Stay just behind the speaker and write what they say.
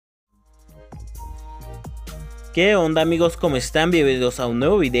¿Qué onda amigos? ¿Cómo están? Bienvenidos a un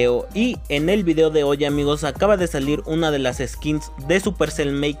nuevo video. Y en el video de hoy amigos, acaba de salir una de las skins de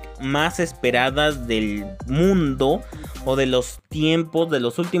Supercell Make más esperadas del mundo, o de los tiempos, de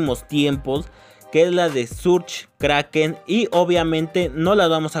los últimos tiempos, que es la de Surge Kraken. Y obviamente no la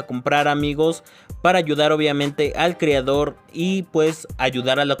vamos a comprar amigos, para ayudar obviamente al creador y pues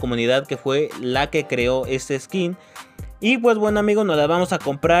ayudar a la comunidad que fue la que creó este skin. Y pues bueno amigos, nos la vamos a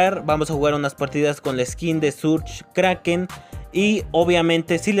comprar, vamos a jugar unas partidas con la skin de Surge Kraken. Y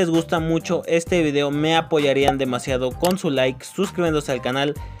obviamente si les gusta mucho este video me apoyarían demasiado con su like, suscribiéndose al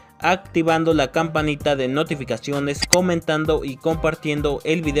canal, activando la campanita de notificaciones, comentando y compartiendo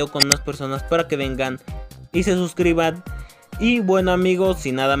el video con más personas para que vengan y se suscriban. Y bueno amigos,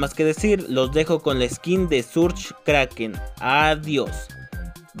 sin nada más que decir, los dejo con la skin de Surge Kraken. Adiós,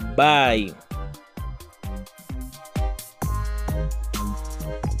 bye.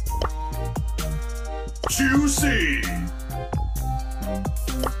 Juicy!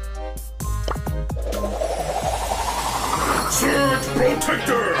 Surge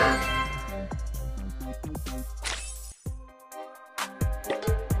Protector!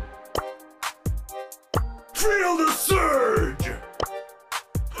 Feel the surge!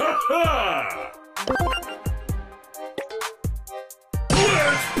 Ha ha!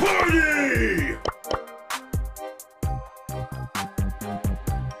 Let's party!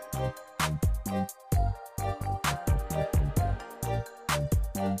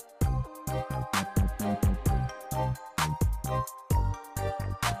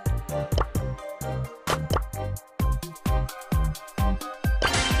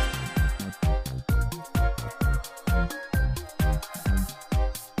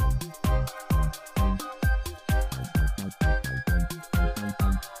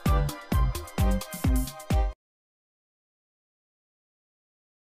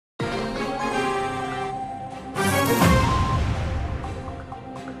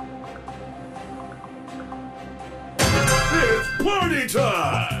 Party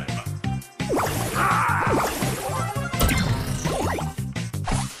time!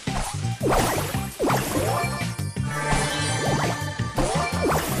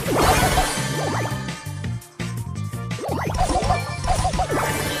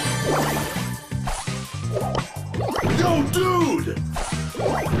 Yo, dude!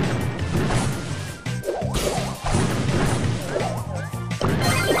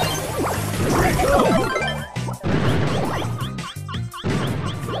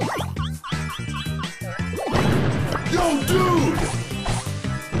 Yo, dude!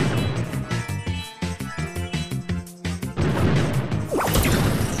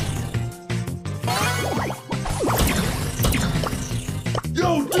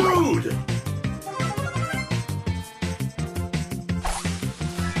 Yo, dude!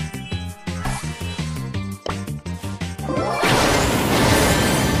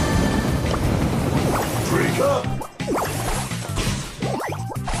 Drink up!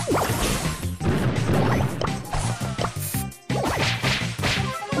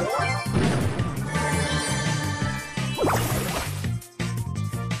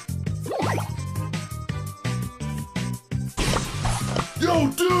 Yo,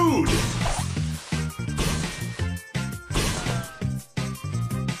 dude!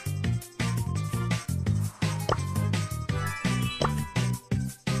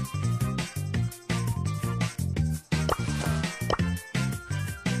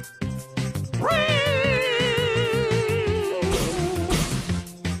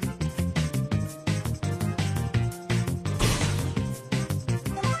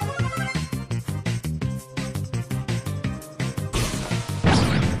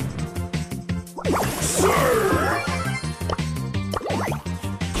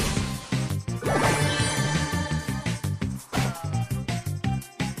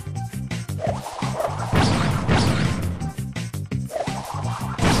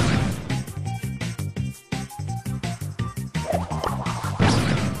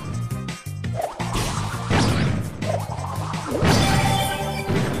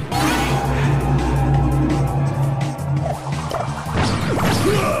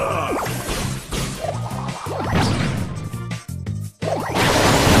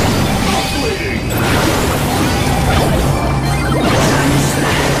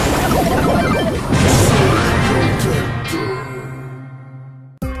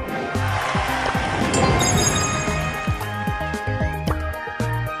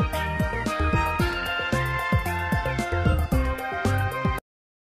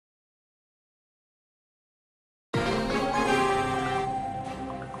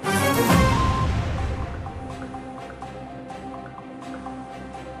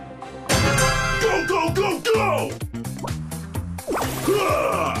 Go, go, go!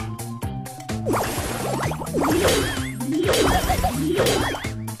 Ah!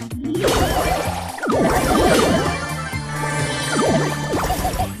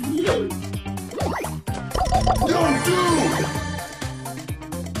 Yo, dude!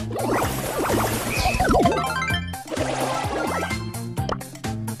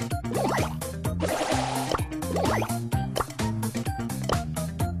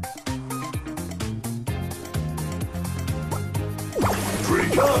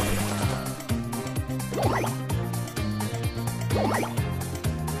 Drink up!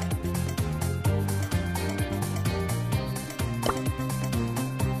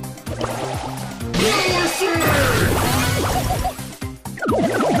 Power surge!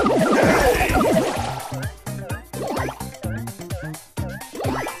 Hey!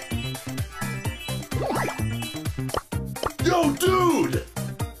 Yo, dude!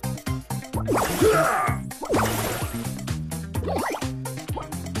 Ah!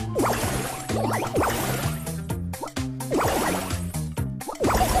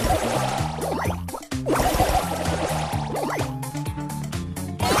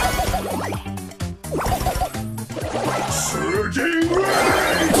 Surging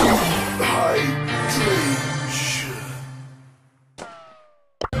rage! Hydration!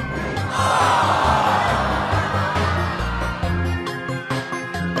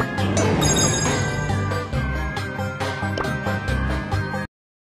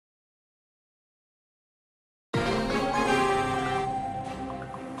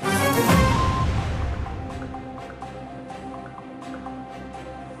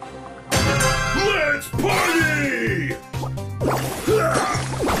 Let's party!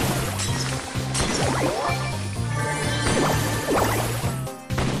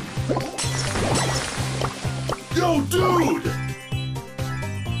 Yo, dude!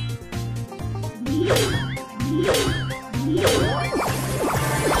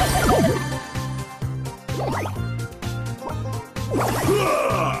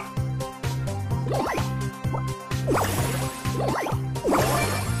 Ah!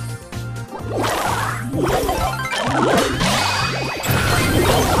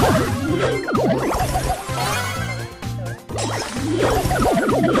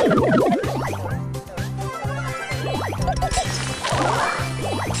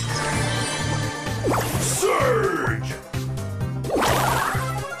 Surge!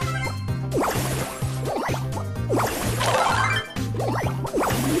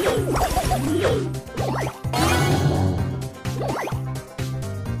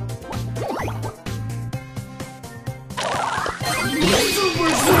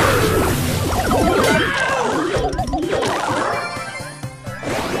 Super surge!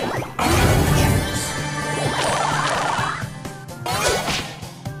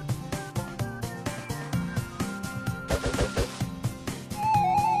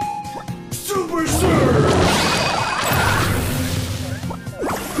 Super surge!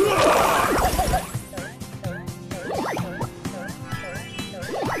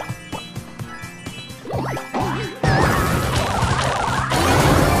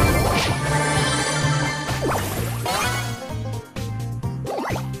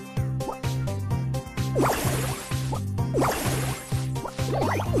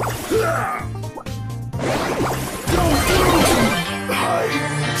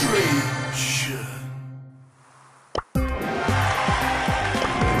 Hydration.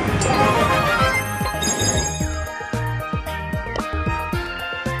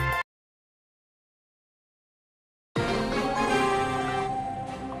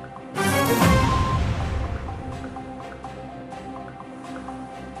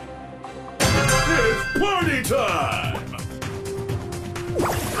 It's party time!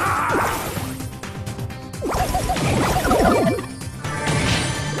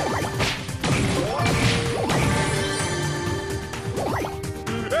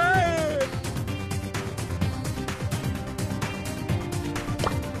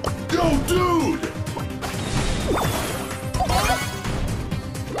 Yo, dude!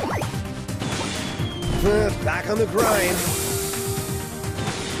 Back on the grind.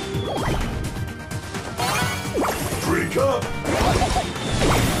 Drink up!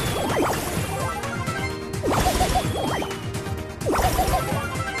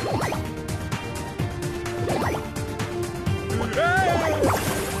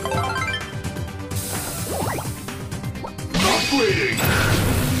 Upgrading!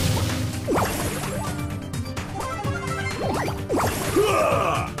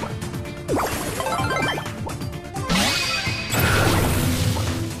 Ah!